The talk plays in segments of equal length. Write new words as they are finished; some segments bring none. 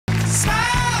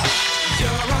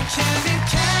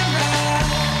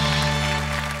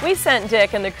We sent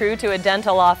Dick and the crew to a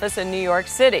dental office in New York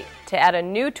City to add a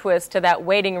new twist to that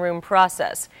waiting room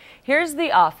process. Here's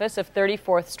the office of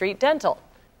 34th Street Dental.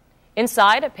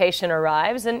 Inside, a patient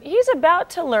arrives, and he's about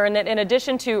to learn that in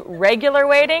addition to regular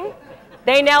waiting,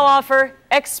 they now offer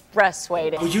express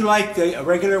waiting. Would you like the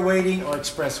regular waiting or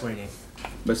express waiting?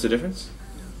 What's the difference?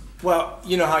 Well,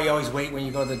 you know how you always wait when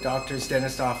you go to the doctor's,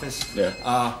 dentist office?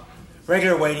 Yeah.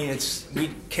 Regular waiting, we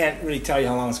can't really tell you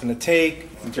how long it's going to take,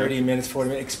 30 minutes, 40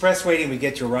 minutes. Express waiting, we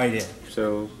get you right in.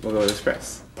 So we'll go with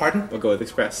express. Pardon? We'll go with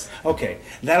express. Okay,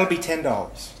 that'll be $10.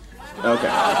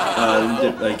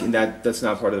 Okay. That's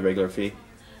not part of the regular fee?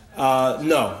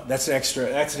 No, that's extra.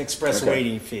 That's an express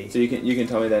waiting fee. So you can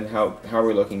tell me then how are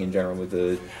we looking in general with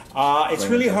the... It's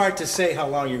really hard to say how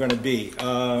long you're going to be.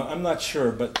 I'm not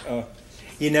sure, but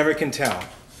you never can tell.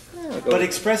 But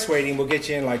express waiting will get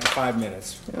you in like 5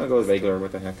 minutes. Yeah, I'll go with regular,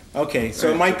 what the heck. Okay,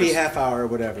 so it might be half hour or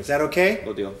whatever. Is that okay?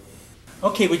 Good deal.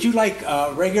 Okay, would you like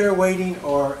regular waiting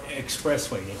or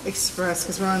express waiting? Express,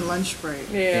 because we're on lunch break.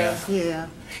 Yeah.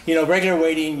 You know, regular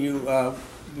waiting,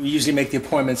 we usually make the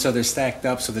appointments so they're stacked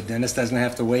up so the dentist doesn't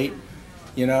have to wait,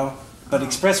 you know? But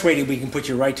express waiting, we can put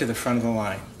you right to the front of the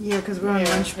line. Yeah, because we're on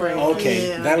lunch break.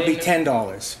 Okay, that'll be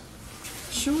 $10.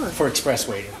 Sure. For express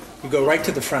waiting. You go right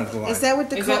to the front of the line. Is that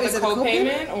what the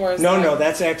co-payment or is No,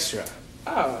 that's extra.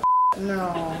 Oh. No,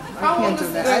 How I long can't do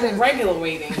is that. the regular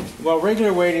waiting? Well,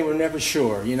 regular waiting, we're never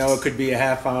sure. You know, it could be a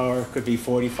half hour, it could be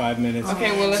 45 minutes.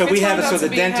 Okay, well, if so it we have turns it so out the to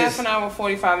be dentist. half an hour,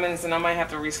 45 minutes, then I might have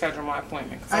to reschedule my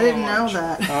appointment. I didn't know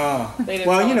that. Oh. They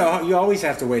Well, didn't you tell know, you always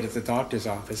have to wait at the doctor's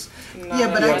office. No, Yeah,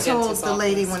 but I dentist's told the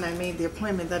lady office. when I made the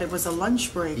appointment that it was a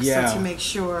lunch break, Yeah. so to make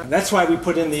sure. That's why we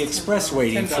put in the express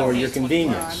waiting for your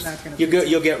convenience. No, I'm not gonna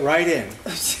You'll get right in.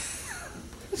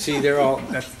 See, they're all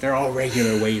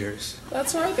regular waiters.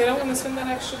 That's right. They don't want to spend that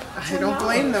extra. I don't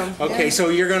blame them. Okay, so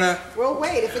you're gonna. We'll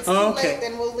wait. If it's too late,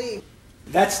 then we'll leave.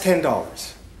 That's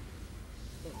 $10.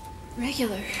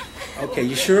 Regular. Okay,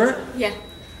 you sure? Yeah.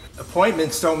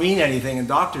 Appointments don't mean anything in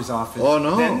doctor's office. Oh,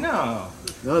 no? Then no.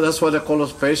 No, that's why they call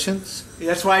us patients.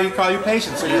 That's why you call you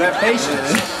patients, so you have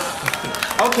patience.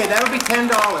 Okay, that'll be $10.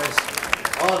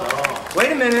 Oh, no.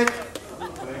 Wait a minute.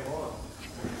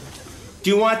 Do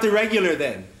you want the regular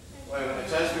then? Wait,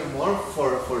 charge me more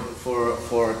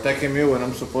for taking me when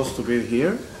I'm supposed to be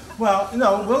here? Well,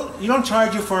 no, you don't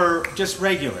charge you for just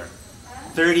regular.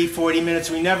 30, 40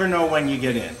 minutes, we never know when you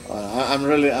get in. I'm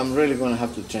really going to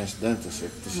have to change dentist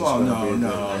if this is Well, going to be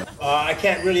no. I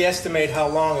can't really estimate how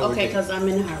long it would Okay, be. because I'm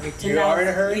in a hurry. You are in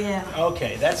a hurry? Yeah.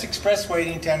 Okay, that's express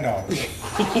waiting, $10.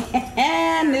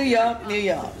 New York, New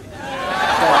York.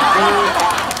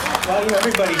 Well,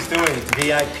 everybody's doing it. The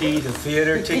VIP, the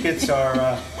theater tickets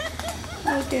are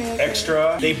Okay.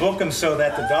 extra. They book them so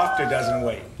that the doctor doesn't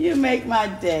wait. You make my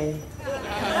day.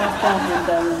 That's something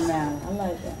doesn't matter. I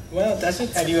like that. Well, does it?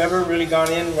 Have you ever really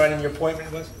gone in right when your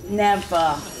appointment was?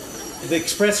 Never. The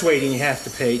express waiting, you have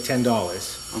to pay $10.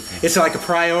 Okay. It's like a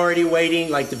priority waiting,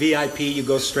 like the VIP, you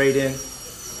go straight in.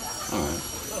 All right.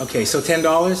 Okay, so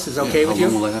 $10 is okay with you?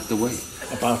 How long will I have to wait?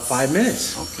 About 5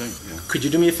 minutes. Okay, yeah. Could you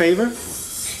do me a favor?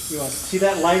 You want see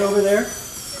that light over there?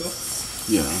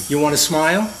 Yeah. You want to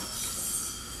smile?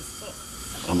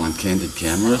 I'm on Candid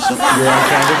Camera or something? You're on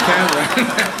Candid Camera.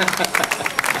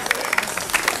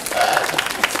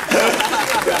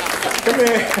 Come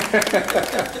here.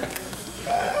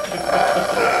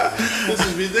 This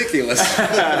is ridiculous.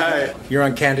 You're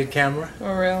on Candid Camera?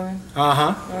 Oh, really?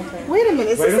 Uh-huh. Okay. Wait a minute.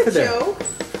 Is Right over this a there. joke?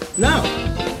 No.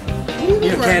 What do you mean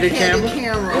You're we're on Candid Camera?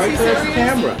 Camera? Right there's the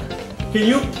camera. Can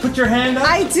you put your hand up?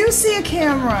 I do see a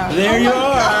camera. There you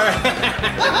are.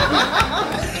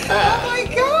 Oh my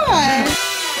God.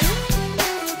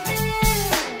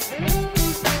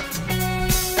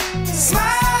 Smile.